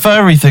 apparently the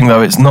furry thing,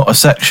 though, it's not a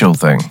sexual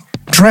thing.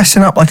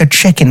 Dressing up like a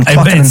chicken,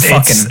 clucking and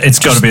fucking. It's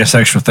got to be a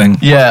sexual thing.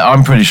 Yeah,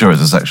 I'm pretty sure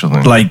it's a sexual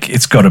thing. Like,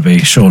 it's got to be,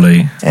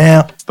 surely.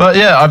 Yeah. But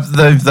yeah,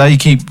 they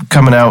keep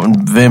coming out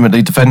and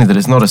vehemently defending that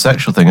it's not a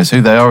sexual thing. It's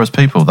who they are as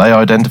people. They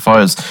identify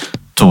as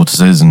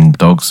tortoises and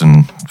dogs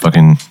and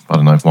fucking, I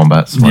don't know,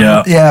 wombats.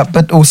 Yeah. Yeah,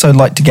 but also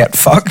like to get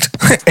fucked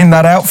in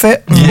that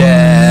outfit.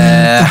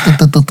 Yeah.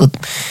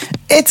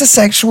 It's a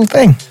sexual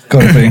thing.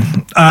 Got to be.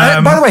 By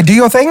the way, do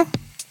your thing,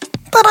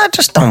 but I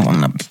just don't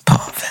want to be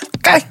part of it.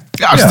 Okay?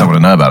 I just don't want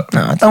to know about it.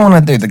 No, I don't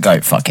want to do the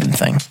goat fucking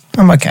thing.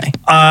 I'm okay.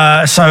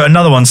 So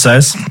another one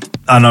says,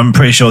 and I'm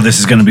pretty sure this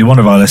is going to be one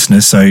of our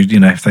listeners, so, you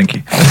know, thank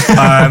you.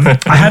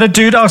 I had a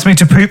dude ask me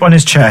to poop on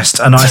his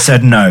chest, and I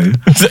said no.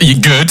 You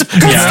good?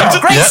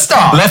 start, great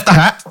start. Left the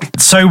hat.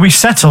 So we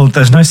settled.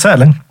 There's no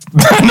settling.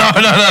 no.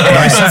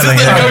 This is settling,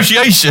 the yeah.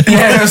 negotiation.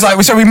 Yeah, it was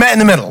like, so we met in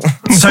the middle.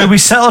 So we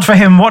settled for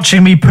him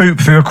watching me poop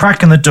through a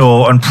crack in the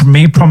door and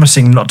me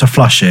promising not to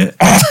flush it.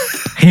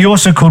 He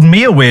also called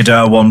me a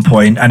weirdo at one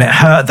point, and it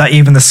hurt that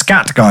even the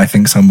scat guy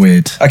thinks I'm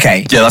weird.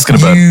 Okay. Yeah, that's gonna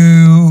burn.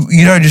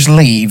 You don't just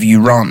leave, you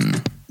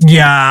run.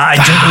 Yeah, I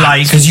just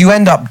like... Because you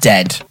end up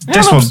dead.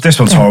 This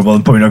one's horrible.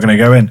 I'm probably not going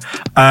to go in.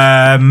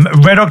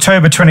 Red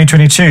October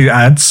 2022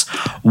 adds,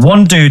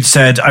 one dude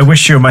said, I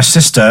wish you were my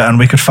sister and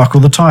we could fuck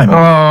all the time.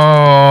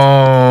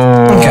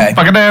 Oh. Okay.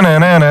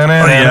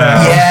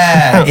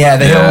 Yeah. Yeah,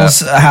 the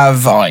hills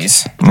have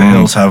eyes. The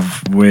hills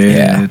have weird...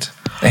 Yeah.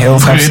 The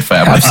hills have Weird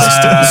family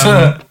systems.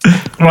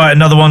 Right,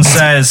 another one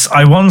says,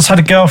 I once had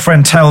a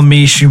girlfriend tell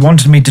me she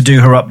wanted me to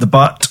do her up the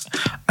butt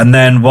and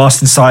then,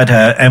 whilst inside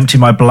her, empty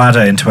my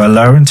bladder into her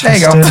lower There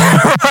you intestine. go.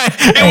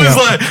 It was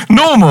like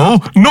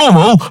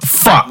normal,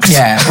 fucked.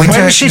 Yeah.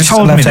 When she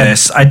told me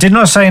this, I did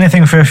not say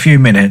anything for a few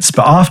minutes,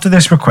 but after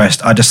this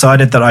request, I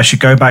decided that I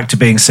should go back to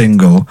being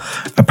single.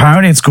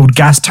 Apparently, it's called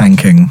gas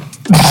tanking.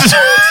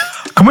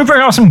 Can we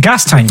bring out some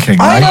gas tanking?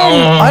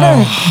 I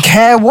don't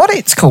care what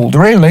it's called,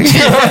 really.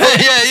 Yeah.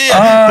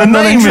 The I'm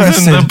not name isn't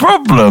interested. the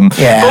problem.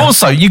 Yeah. But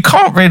also, you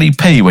can't really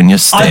pee when you're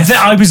stiff.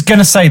 I was going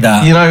to say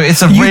that. You know,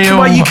 it's a real...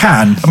 Well, you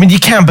can. I mean, you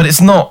can, but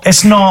it's not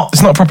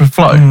a proper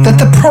flow.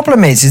 The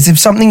problem is if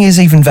something is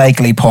even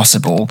vaguely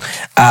possible,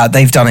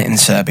 they've done it in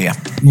Serbia.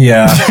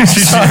 Yeah.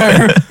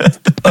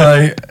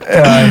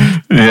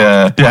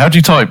 Yeah. How do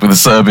you type with a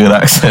Serbian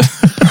accent?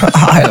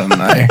 I don't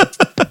know.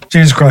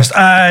 Jesus Christ.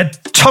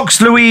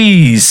 Tox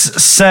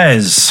Louise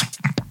says,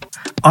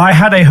 I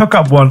had a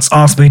hookup once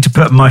ask me to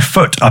put my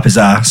foot up his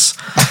ass.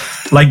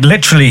 Like,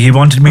 literally, he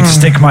wanted me to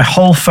stick my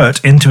whole foot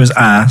into his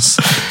ass.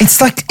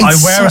 It's like I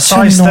wear a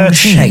size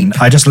 13.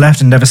 I just left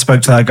and never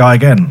spoke to that guy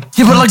again.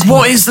 Yeah, but like,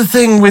 what is the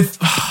thing with...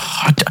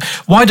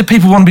 Why do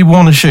people want to be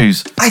worn as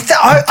shoes? I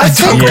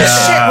think with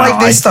shit like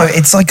this, though,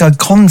 it's like a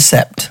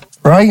concept,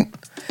 right?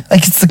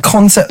 Like, it's the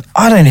concept.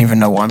 I don't even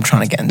know what I'm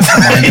trying to get into.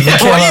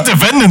 Why are you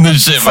defending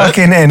this shit, man?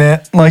 Fucking in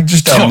it. Like,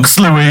 just Fox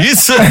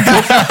Louise.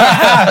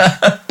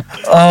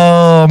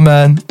 Oh,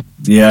 man.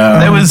 Yeah.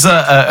 There was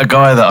a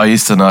guy that I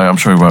used to know. I'm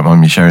sure he won't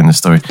mind me sharing this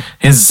story.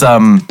 His it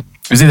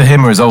was either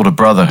him or his older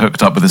brother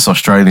hooked up with this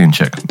Australian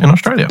chick in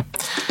Australia,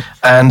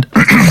 and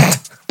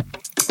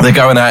they're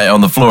going at it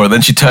on the floor, and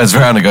then she turns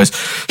around and goes,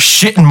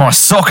 "Shit in my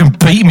sock and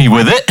beat me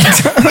with it."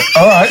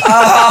 All right.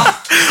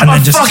 And I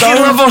then just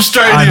fucking love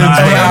Australians. I know.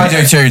 man. Yeah,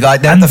 I do too.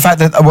 Like, the fact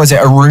that, was it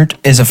a root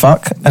is a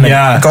fuck and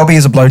Yeah. a gobby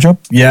is a blowjob?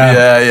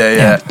 Yeah.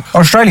 Yeah.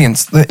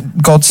 Australians,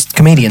 God's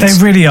comedians.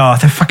 They really are.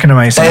 They're fucking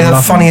amazing. I They're the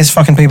love them. funniest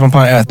fucking people on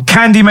planet Earth.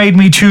 Candy Made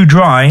Me Too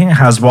Dry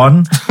has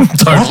one.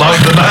 Don't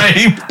like the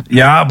name.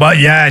 Yeah, but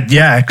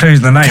yeah, clues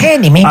in the name.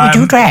 Candy Made Me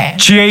Too Dry.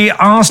 She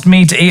asked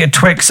me to eat a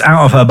Twix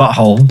out of her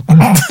butthole.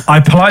 I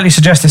politely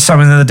suggested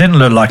something that didn't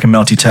look like a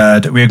melty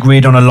turd. We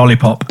agreed on a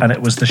lollipop, and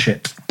it was the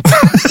shit.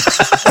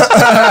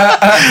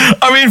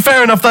 I mean,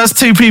 fair enough. That's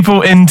two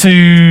people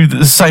into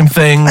the same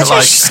thing. I'm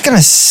just going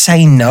to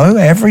say no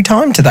every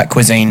time to that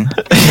cuisine.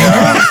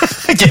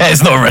 Yeah,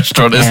 it's not a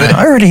restaurant, is it?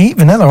 I already eat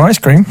vanilla ice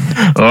cream.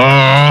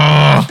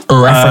 Oh.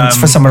 A reference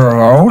for some of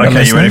our older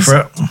Okay, you ready listeners.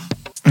 for it?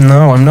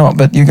 No, I'm not,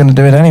 but you're going to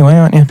do it anyway,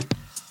 aren't you?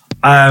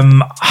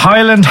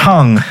 Highland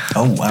Hung.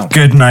 Oh, wow.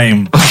 Good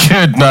name.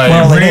 Good name.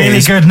 Well, it Really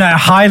is. good name.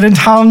 Highland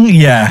Hung?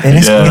 Yeah. It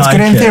is, Yeah. it's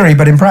good in theory,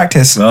 but in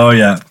practice. Oh,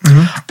 yeah.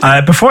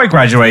 Before I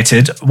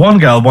graduated, one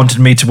girl wanted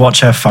me to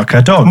watch her fuck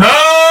her dog. No!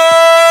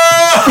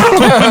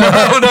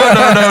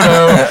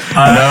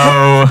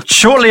 No.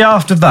 Shortly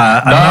after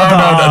that,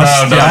 another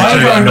asked- I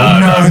don't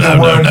know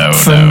the word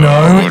for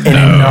no in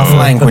enough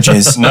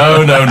languages.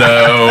 No.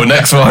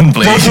 Next one,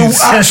 please. Well,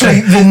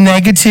 actually, the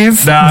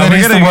negative that we're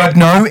is the gonna word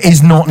no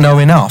is not no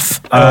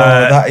enough.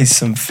 That is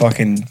some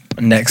fucking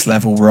next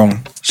level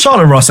wrong.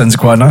 Charlotte Ross ends it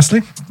quite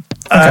nicely.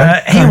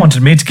 He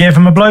wanted me to give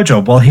him a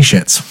blowjob while he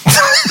shits.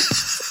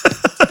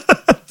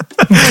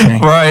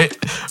 Right.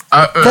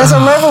 There's a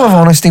level of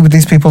honesty with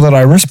these people that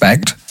I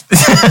respect.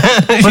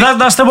 But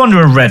that's the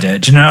wonder of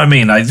Reddit. Do you know what I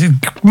mean? Like,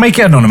 make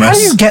it anonymous. How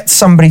do you get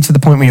somebody to the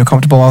point where you're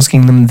comfortable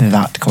asking them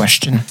that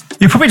question?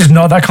 You're probably just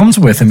not that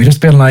comfortable with him. You're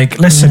just being like,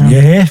 listen,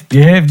 you're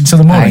here until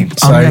the morning. Hey,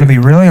 I'm going to be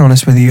really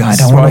honest with you. I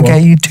don't want to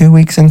get you 2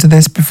 weeks into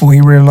this before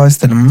you realise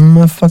that I'm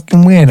a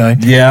fucking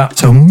weirdo. Yeah.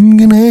 So I'm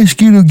going to ask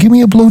you to give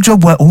me a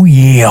blowjob. Well, oh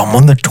yeah, I'm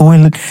on the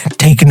toilet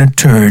taking a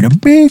turd, a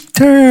big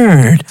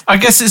turd. I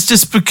guess it's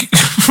just because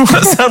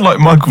that sounds like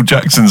Michael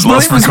Jackson's Well,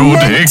 last it was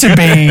recording. meant to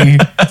be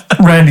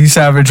Randy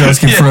Savage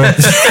asking for it.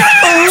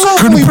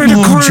 Couldn't put a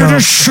greater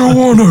show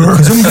on her.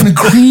 Because I'm going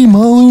to cream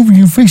all over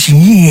your face.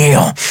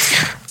 Yeah.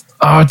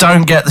 Oh, I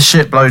don't get the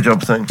shit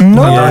blowjob thing.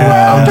 No, I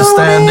don't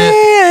understand it.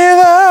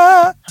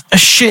 it. A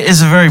shit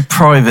is a very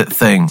private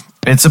thing.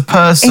 It's a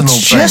personal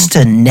It's thing. just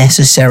a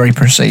necessary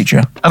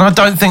procedure. And I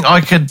don't think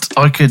I could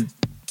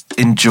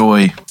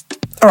enjoy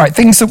All right,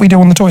 things that we do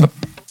on the toilet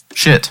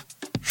shit.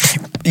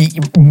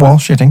 while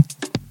shitting.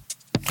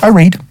 I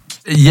read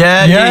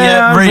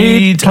Yeah.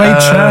 Read, play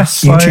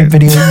chess. YouTube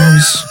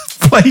videos.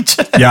 play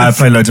chess. Yeah, I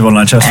play loads of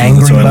online chess.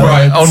 Angry on the toilet. Birds.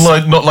 Right,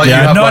 online, not like you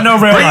Yeah, have. no, like, no,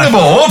 real bring life. the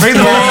board. Bring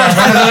the board.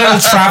 The little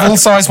travel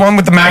size one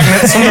with the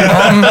magnets on the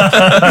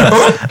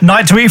bottom.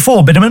 Night to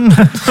E4, Biderman.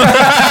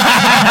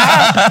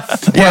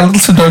 Yeah, a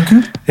little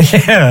Sudoku.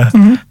 Yeah.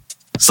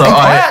 So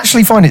I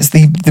actually find it's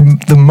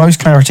the most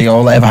clarity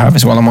I'll ever have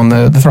is while I'm on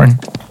the throne.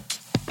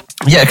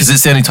 Yeah, because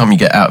it's the only time you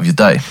get out of your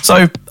day.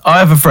 So I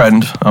have a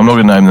friend, I'm not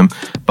going to name them,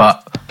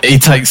 but he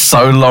takes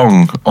so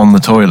long on the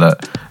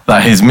toilet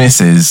that his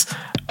missus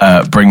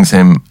brings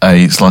him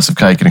a slice of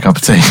cake and a cup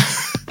of tea.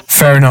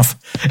 Fair enough.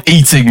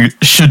 Eating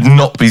should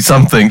not be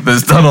something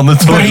that's done on the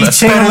toilet.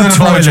 eating on the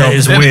toilet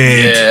is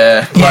weird.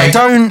 Yeah. Yeah,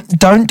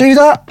 don't do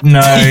that. No.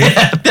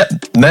 Yeah,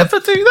 never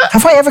do that.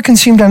 Have I ever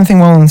consumed anything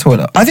while on the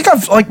toilet? I think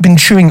I've been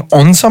chewing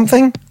on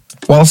something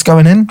whilst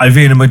going in. I've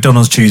eaten a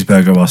McDonald's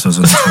cheeseburger whilst I was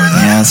on the toilet.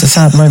 Yeah, it's a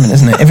sad moment,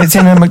 isn't it? If it's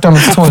in a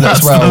McDonald's toilet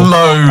as That's well,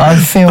 low. I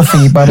feel for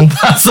you, buddy.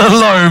 That's a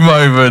low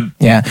moment.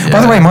 Yeah.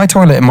 By the way, my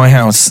toilet in my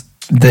house,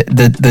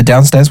 the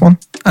downstairs one,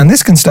 and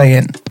this can stay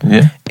in.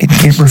 Yeah.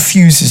 It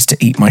refuses to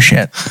eat my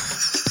shit.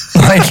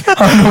 Like,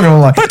 I'm not gonna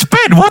lie. But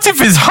Ben, what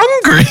if it's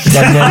hungry?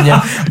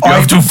 Yeah. You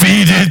have to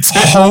feed it.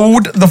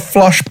 Hold the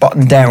flush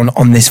button down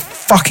on this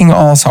fucking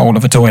arsehole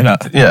of a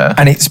toilet. Yeah.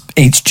 And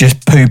it's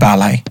just poo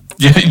ballet.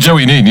 Yeah, you know what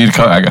you need? You need a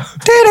coat hanger.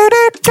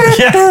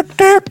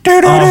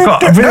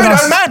 I've really No,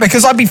 nice- I'm mad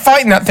because I'd be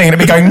fighting that thing and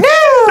it'd be going,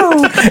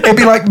 no! It'd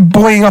be like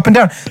buoying up and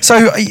down. So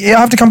I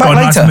have to come back Got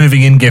a nice later.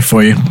 moving in gift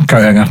for you.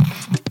 Coat hanger.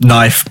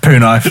 Knife. Poo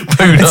knife.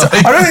 Poo knife.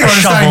 I don't think you're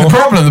understanding the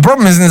problem. The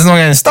problem isn't it's not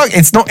getting stuck.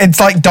 It's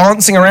like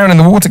dancing around in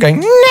the water going,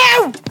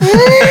 no!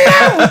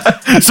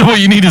 So what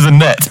you need is a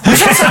net. By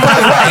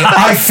the way,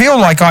 I feel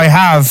like I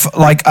have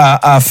like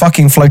a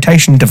fucking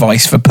flotation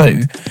device for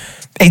poo.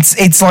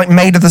 It's like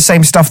made of the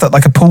same stuff that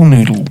like a pool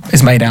noodle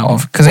is made out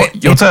of. Because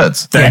Your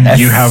turds. Then Yeah,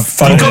 you have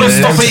You've got to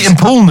stop eating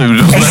pool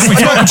noodles. do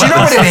you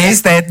know what it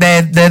is? They're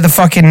the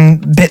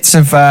fucking bits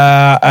of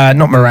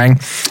not meringue,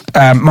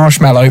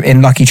 marshmallow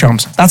in Lucky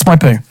Charms. That's my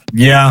poo.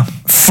 Yeah.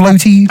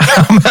 Floaty.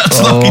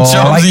 That's Lucky Charms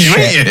like are you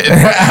shit. eating.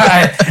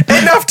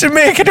 Enough to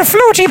make it a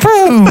floaty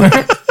poo.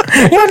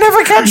 You'll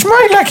never catch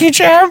my Lucky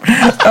Charm.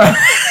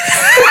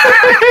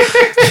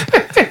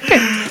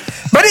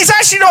 But it's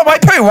actually not my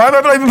poo. Why am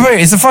I blaming poo?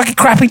 It's a fucking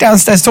crappy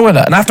downstairs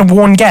toilet, and I have to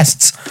warn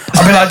guests.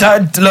 I'll be like,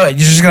 look, you're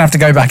just gonna have to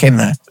go back in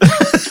there.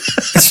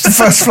 It's the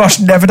first flush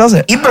never does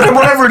it. But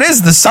whatever it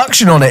is, the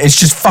suction on it is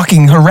just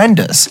fucking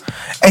horrendous.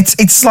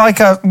 It's like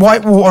a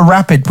whitewater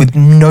rapid with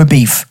no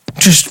beef.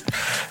 Just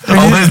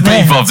There's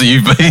beef after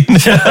you've been.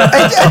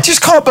 I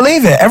just can't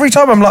believe it. Every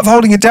time I'm like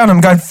holding it down,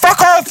 I'm going,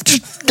 fuck off,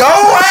 just go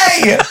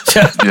away.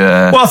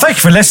 Yeah. Well, thank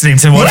you for listening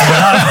to what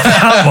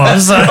that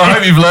was. I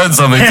hope you've learned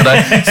something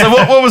today. So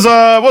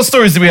what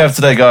stories did we have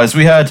today, guys?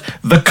 We had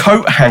the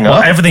coat hanger.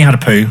 Well, everything had a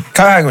poo.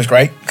 Cohang was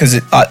great because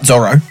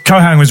Zorro.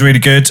 Cohang was really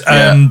good.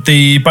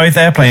 The both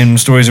airplane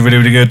stories are really,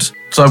 really good.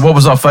 So what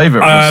was our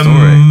favourite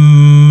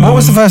story? What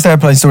was the first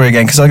airplane story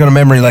again? Because I got a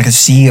memory like a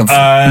sea of.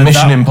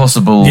 Mission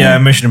Impossible. Yeah,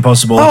 Mission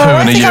Impossible. Oh, poo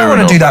I in a think I want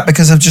urinal. to do that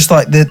because of just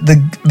like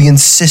the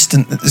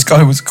insistent that this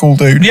guy was a cool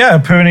dude. Yeah,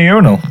 poo in a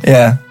urinal.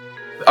 Yeah.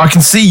 I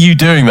can see you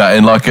doing that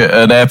in like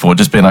an airport,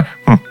 just being like,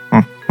 I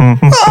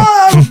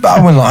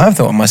wouldn't lie. I've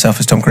thought of myself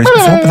as Tom Cruise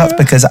before, but that's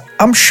because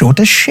I'm short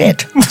as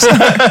shit.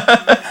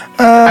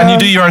 and you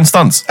do your own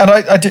stunts. And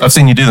I do. I've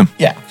seen you do them.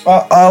 Yeah.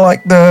 I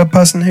like the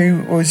person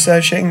who was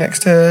shitting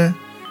next to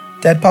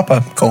dead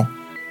Papa. Cool.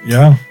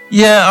 Yeah.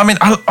 Yeah, I mean,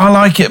 I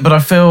like it, but I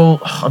feel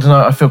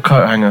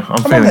coat hanger.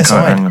 I'm feeling their coat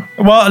side. hanger.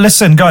 Well,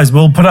 listen, guys,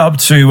 we'll put it up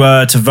to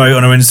vote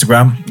on our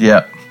Instagram.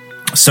 Yeah.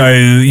 So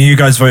you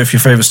guys vote for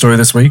your favourite story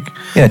this week.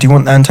 Yeah. Do you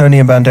want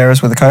Antonio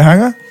Banderas with a coat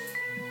hanger?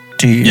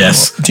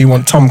 Yes. Do you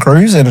want Tom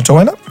Cruise in a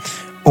toilet?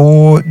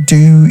 Or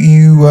do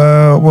you,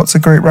 what's a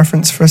great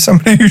reference for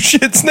somebody who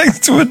shits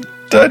next to a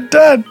dead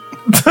dad?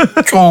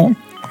 Cool.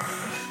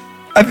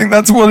 I think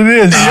that's what it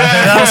is.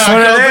 That's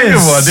what it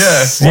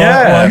is.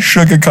 Yeah. Why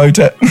sugarcoat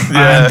it?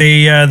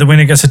 And the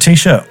winner gets a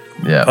T-shirt.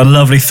 Yeah. A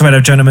lovely Thread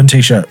of Gentleman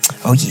T-shirt.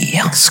 Oh,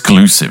 yeah.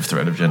 Exclusive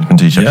Thread of Gentleman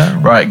t-shirt. Yeah.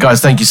 Right, guys,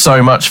 thank you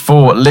so much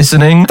for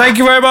listening. Thank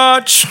you very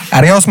much.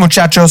 Adios,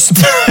 muchachos.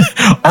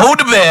 All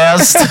the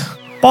best.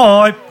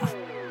 Bye.